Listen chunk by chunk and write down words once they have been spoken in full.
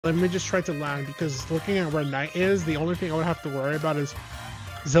Let me just try to land, because looking at where Knight is, the only thing I would have to worry about is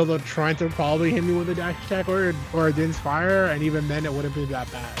Zelda trying to probably hit me with a dash attack or a Din's Fire, and even then it wouldn't be that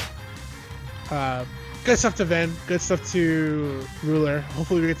bad. Good stuff to Ven, good stuff to Ruler.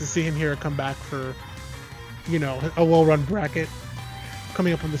 Hopefully we get to see him here come back for, you know, a well-run bracket.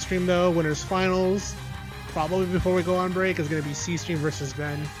 Coming up on the stream though, winners finals, probably before we go on break, is going to be C Stream versus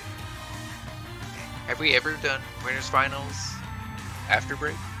Ven. Have we ever done winners finals after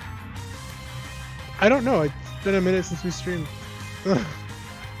break? I don't know, it's been a minute since we streamed. Well,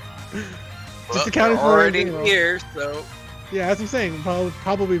 Just accounting we're for already you know. here, so Yeah, that's what I'm saying.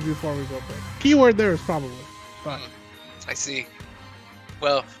 Probably before we go break. Keyword there is probably. But I see.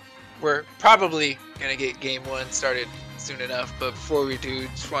 Well, we're probably gonna get game 1 started soon enough, but before we do,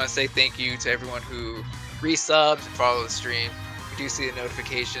 just want to say thank you to everyone who resubs and follow the stream. We do see the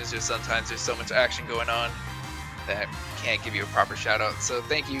notifications, just sometimes there's so much action going on that we can't give you a proper shout out. So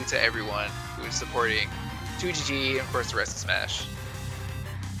thank you to everyone who is supporting 2GG and of course the rest of Smash.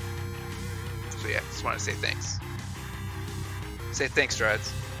 So yeah, just want to say thanks. Say thanks,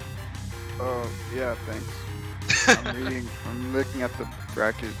 Strides. Oh, yeah, thanks. I'm looking at the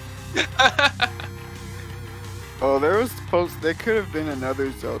bracket. Oh, there could have been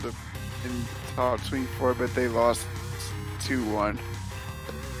another Zelda in top 24, but they lost 2-1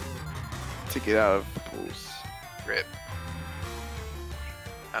 to get out of the pools. Rip.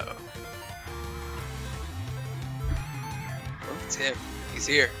 Uh-oh. It's him. He's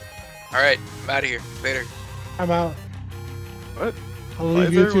here. Alright, I'm out of here. Later. I'm out. What? I'll Why leave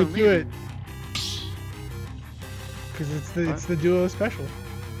is you to everyone do it. leaving? Because it's the duo special.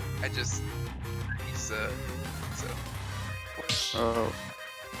 I just... He's, so... Oh.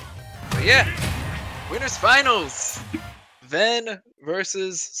 But yeah! Winners Finals! Ven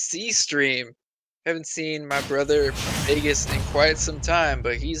versus C-Stream. Haven't seen my brother Vegas in quite some time,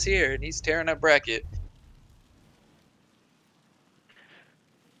 but he's here and he's tearing up bracket.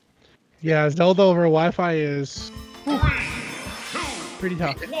 Yeah, Zelda over Wi-Fi is pretty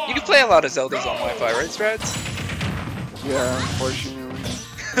tough. You can play a lot of Zeldas on Wi-Fi, right, Strads? Yeah, unfortunately.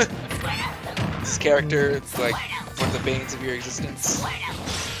 This character, it's like one of the banes of your existence.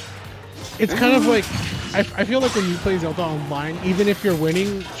 It's kind of like, I feel like when you play Zelda online, even if you're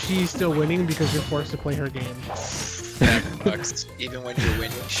winning, she's still winning because you're forced to play her game. That sucks. Even when you're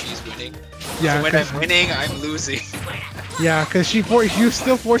winning, she's winning. Yeah, so when I'm winning, I'm losing. Yeah, because you're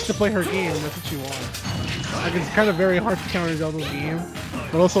still forced to play her game, that's what you want. Like, it's kind of very hard to counter Zelda's game,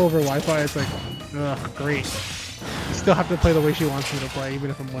 but also over Wi-Fi, it's like, ugh, great. You still have to play the way she wants me to play,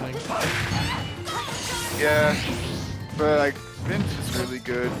 even if I'm winning. Yeah, but like, Vince is really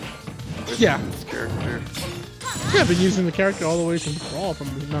good with this character. Yeah, I've been using the character all the way since Brawl, if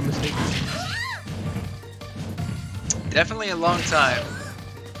I'm not mistaken. Definitely a long time.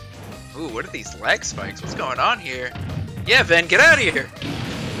 Ooh, what are these lag spikes? What's going on here? Yeah, Ven, get out of here!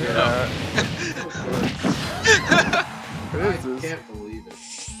 Yeah. What is this? I can't believe it.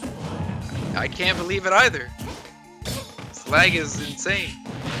 I can't believe it either. This lag is insane.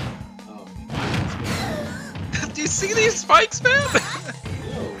 Do you see these spikes, man?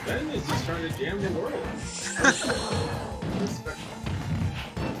 Yo, Ben is just trying to jam the world. Respect.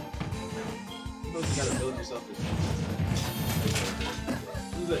 You gotta build yourself this.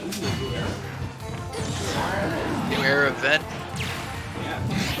 This is a new era. New era of Ven. Yeah.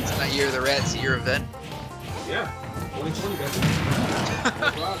 It's not year of the rat, it's year of Ven. Yeah. 2020, guys.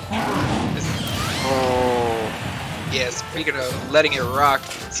 Oh. Yeah, speaking of letting it rock,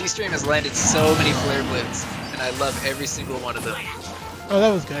 C-Stream has landed so many flare blitz, and I love every single one of them. Oh,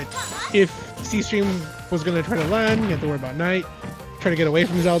 that was good. If C-Stream was going to try to land, you have to worry about Knight. Try to get away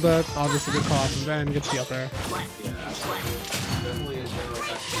from Zelda, obviously good call off from Ven, good to see out there. Yeah, definitely a general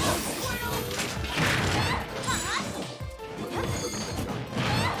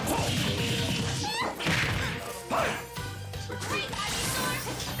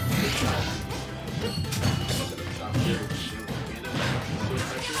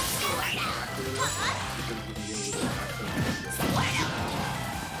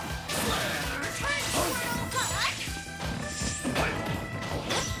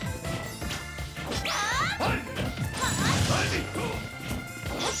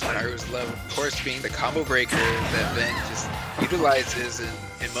Naru's love, of course, being the combo breaker that Ven just utilizes in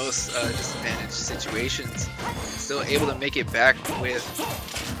most disadvantaged situations. Still able to make it back with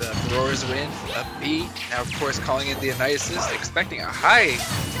the Aurora's win, up B. Now, of course, calling in the Ignite assist, expecting a high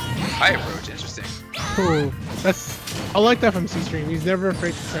approach. Interesting. Cool. I like that from C-Stream. He's never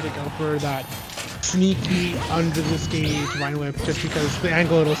afraid to try to go for that sneaky under the stage Vine Whip, just because the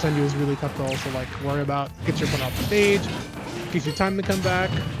angle it'll send you is really tough to also like worry about. Get your foot off the stage. Gives you time to come back.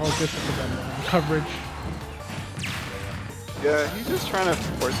 All good for the coverage. Yeah, he's just trying to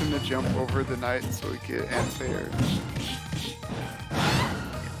force him to jump over the knight so he can anti-air.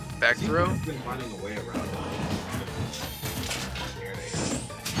 Back throw. He's been finding a way around it.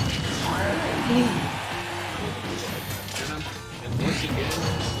 And once again,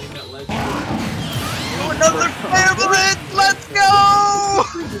 leaving that ledge. Oh, another flare blitz! Let's go!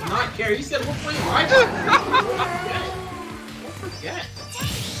 He does not care. He said we're playing rival. Don't forget.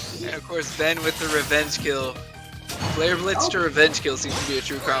 And of course, Ben with the revenge kill. Flare blitz to revenge kill seems to be a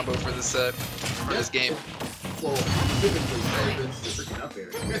true combo for this for this game. Well, typically, Flare is the freaking up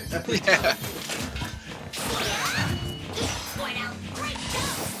area. Yeah.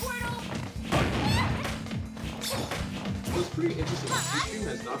 It was pretty interesting. This stream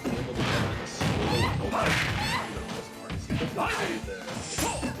has not been able to get like a slow open. He doesn't play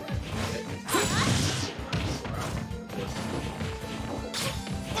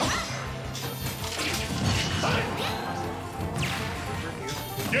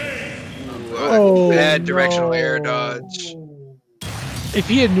Bad directional air dodge. If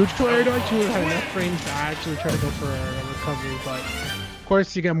he had neutral air dodge, he would have had enough frames to actually try to go for a recovery, but of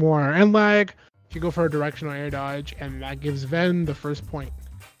course you get more end lag. You go for a directional air dodge, and that gives Ven the first point.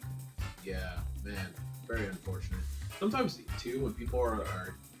 Yeah, man, very unfortunate. Sometimes too, when people are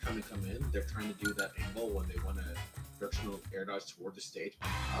trying to come in, they're trying to do that angle when they want to directional air dodge toward the stage.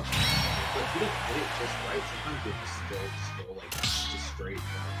 Up. But if you don't hit it just right, sometimes they just still go like just straight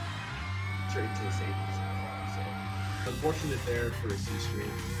into the stage. So unfortunate there for a C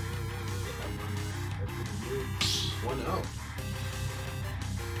stream. 1-0.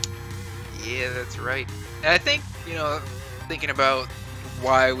 Yeah, that's right. And I think, you know, thinking about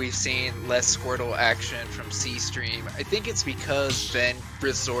why we've seen less Squirtle action from C-Stream, I think it's because Ben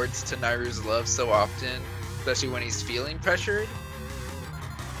resorts to Nairu's love so often, especially when he's feeling pressured.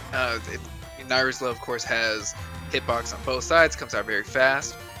 Nairu's love, of course, has hitbox on both sides, comes out very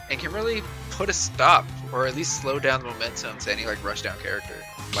fast, and can really put a stop, or at least slow down the momentum to any like rushdown character,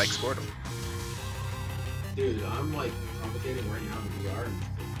 like Squirtle. Dude, I'm like commentating right now in VR.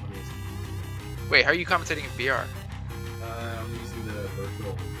 Wait, how are you commentating in VR? I'm using the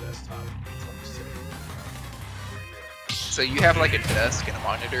virtual desktop. So you have like a desk and a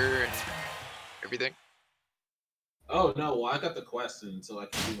monitor and everything? Oh no, well I got the Quest until I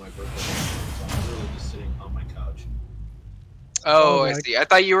can do my virtual desktop, so I'm really just sitting on my couch. Oh, I see. I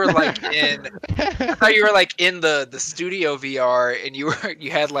thought you were like in the studio VR and you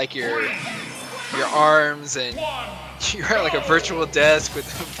had like your arms and you had like a virtual desk with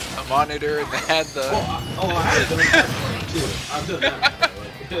a monitor and they had the I had done that too. I've done that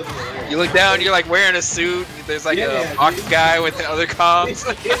before. Like, you look down, you're like wearing a suit, and there's like a mock guy with the other comms.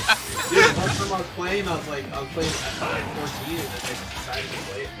 Dude, last time I was playing at 14 and then they decided to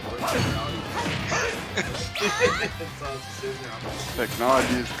play it in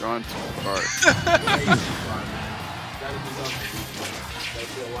Technology has gone too far.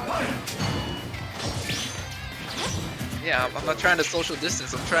 Yeah, I'm not trying to social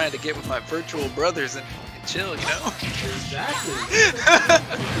distance. I'm trying to get with my virtual brothers and chill, you know? Exactly.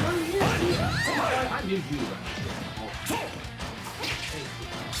 I knew you.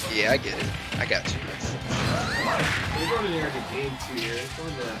 Yeah, I get it. I got you. We're going in there to game 2 here. It's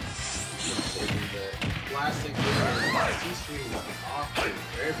going to the plastic C-Stream is off to a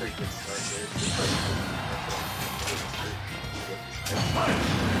very, very good start there.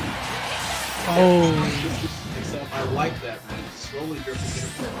 Oh. Except I like that, man. Slowly drifting in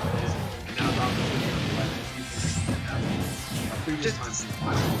for plays, and now about the previous times.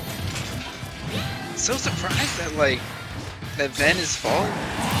 So surprised that like that Ben is falling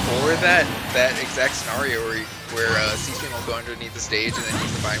for that exact scenario where C-Stream will go underneath the stage and then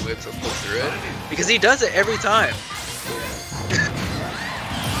use the Vine Whip to pull through it, because he does it every time.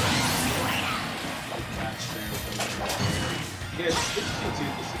 Yeah, it's interesting too,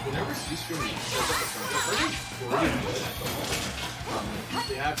 because whenever C-Stream sets up a front, they're pretty good at the moment.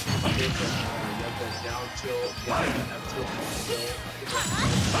 They have some things that you have that down tilt, you have tilt and still,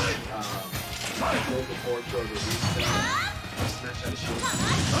 go before throw the reset, smash out of shield.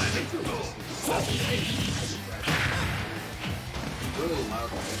 They feel just really loud.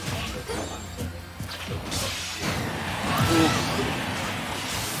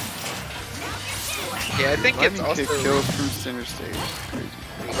 Yeah, I think it's Lightning also kick kill through center stage.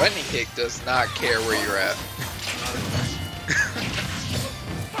 Crazy. Lightning Kick does not care where you're at.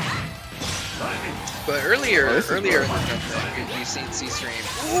 But earlier in the tournament, you've seen C-Stream.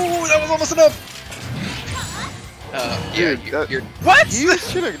 Ooh, that was almost enough. Yeah, Dude, you're what? You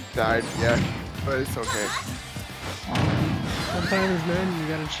should have died, yeah, but it's okay. Sometimes, man, you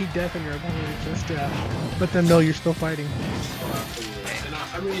gotta cheat death in your opponent just to let them know you're still fighting. And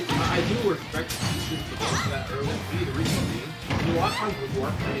I mean, I do respect the teachers for going to that early. The reason being, a lot of times when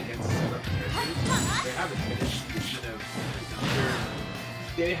we're playing against set up characters, they haven't finished the kind of,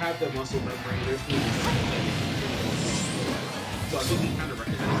 they have the muscle memory. There's no so I think he kind of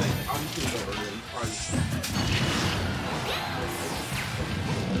recognizes that I'm just gonna go early. He probably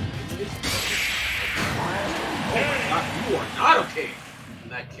oh my god, you are not okay in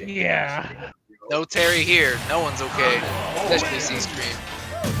that kick. Yeah. No Terry here. No one's okay. Especially C-Stream.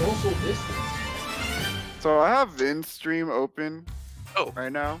 Social distance. So I have Vin's stream open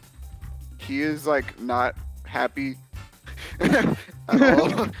right now. He is like not happy at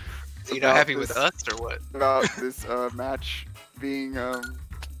all. Is he not happy with us or what? About this match being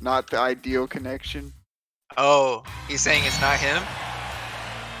not the ideal connection. Oh, he's saying it's not him?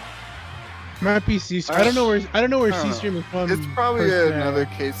 Might be C-Stream. I don't know where C-Stream is from. It's probably another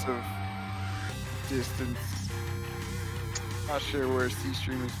case of distance. Not sure where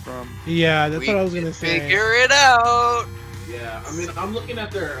C-Stream is from. Yeah, that's what I was gonna say. Figure it out. Yeah, I mean, I'm looking at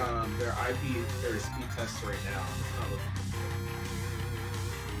their IP, their speed tests right now. It's not looking good.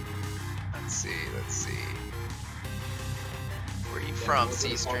 Let's see. Where are you from,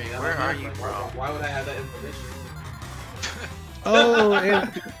 C-Stream? Where are you from? Why would I have that information? Oh,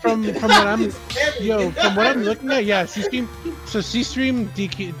 and from what I'm looking at, yeah, C-Stream. So C-Stream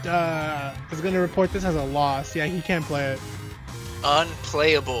is gonna report this as a loss. Yeah, he can't play it.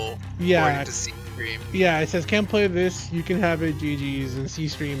 Unplayable. Yeah. According to C-Stream. Yeah, it says can't play this. You can have it. GG's, and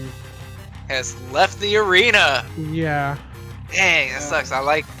C-Stream has left the arena. Yeah. Dang, that sucks. I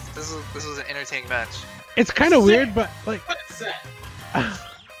like this was an entertaining match. It's kind of weird, but like.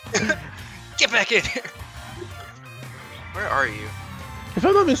 Get back in here. Where are you? If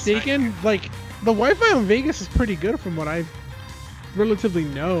I'm not mistaken, like the Wi-Fi in Vegas is pretty good from what I relatively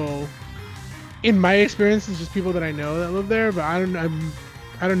know. In my experience, it's just people that I know that live there, but I don't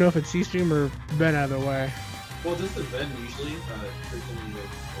know if it's C-Stream or Ben either way. Well, does the Ben usually frequently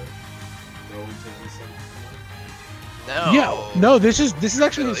go into MSM? No. Yeah, no. This is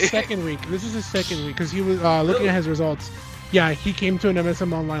actually his second week. This is his second week because he was looking at his results. Yeah, he came to an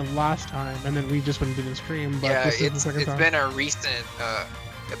MSM online last time, and then we just went and didn't stream. But yeah, this is the second time. It's been a recent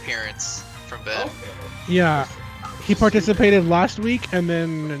appearance from Ben. Okay. Yeah, he participated last week, and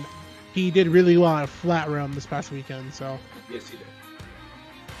then he did really well at Flat Realm this past weekend. So. Yes, he did.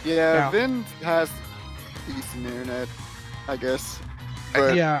 Yeah, Vin has decent internet, I guess.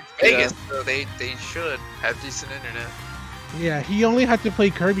 But, yeah. Vegas, so they should have decent internet. Yeah, he only had to play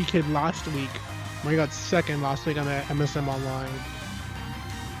Kirby Kid last week. He got second last week on the MSM Online.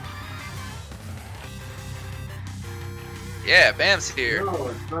 Yeah, Bam's here. No,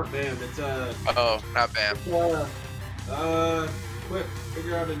 it's not Bam. It's Oh, not Bam. Quick,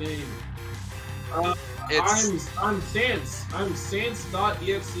 figure out a name. It's I'm Sans. I'm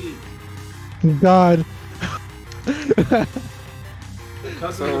Sans.exe. God.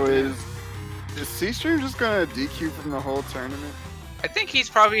 So is C-Stream just gonna DQ from the whole tournament? I think he's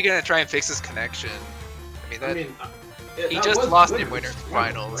probably gonna try and fix his connection. I mean, he just lost in winter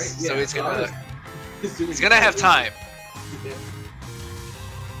finals, right? So he's gonna have time.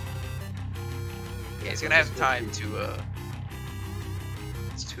 Yeah, he's gonna have time to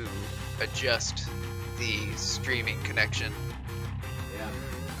adjust the streaming connection. Yeah.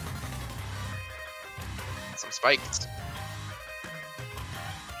 Some spikes.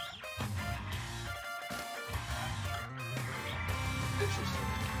 Interesting.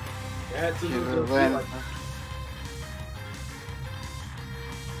 Yeah, it seems like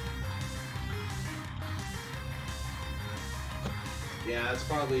yeah, that's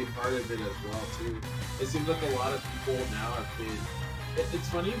probably part of it as well too. It seems like a lot of people now have been. It's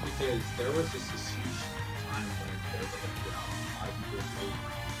funny because there was just this huge time when there was like a lot of people really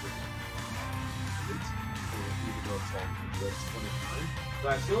even though it's all this point in time. But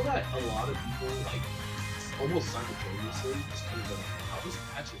I feel that a lot of people like almost simultaneously just kind of go, "Oh, this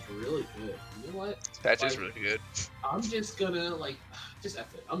patch is really good. You know what? This patch is really good. I'm just gonna just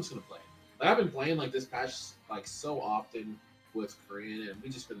F it. I'm just gonna play it." Like I've been playing like this patch like so often with Korean, and we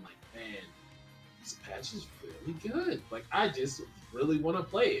just been like, man, this patch is really good. Like I just really want to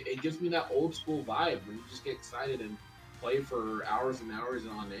play it. It gives me that old school vibe when you just get excited and play for hours and hours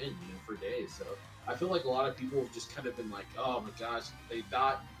on end, for days. So I feel like a lot of people have just kind of been like, oh my gosh, they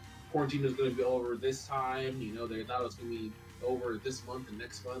thought quarantine was going to be over this time. They thought it was going to be over this month and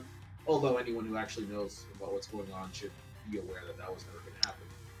next month. Although anyone who actually knows about what's going on should be aware that that was never going to happen.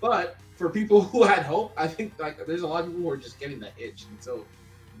 But for people who had hope, I think like there's a lot of people who are just getting that itch, and so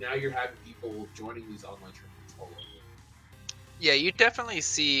now you're having people joining these online tournaments all over. Yeah, you definitely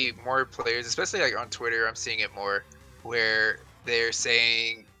see more players, especially like on Twitter. I'm seeing it more, where they're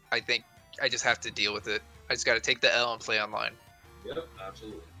saying, "I think I just have to deal with it. I just got to take the L and play online." Yep,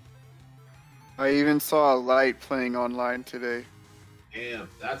 absolutely. I even saw a light playing online today. Damn,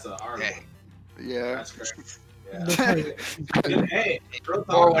 that's a hard Hey. one. Yeah. That's crazy. That's Yeah. how you- And, hey, real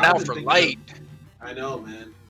Pour talk, one I've out been for thinking light. I know, man.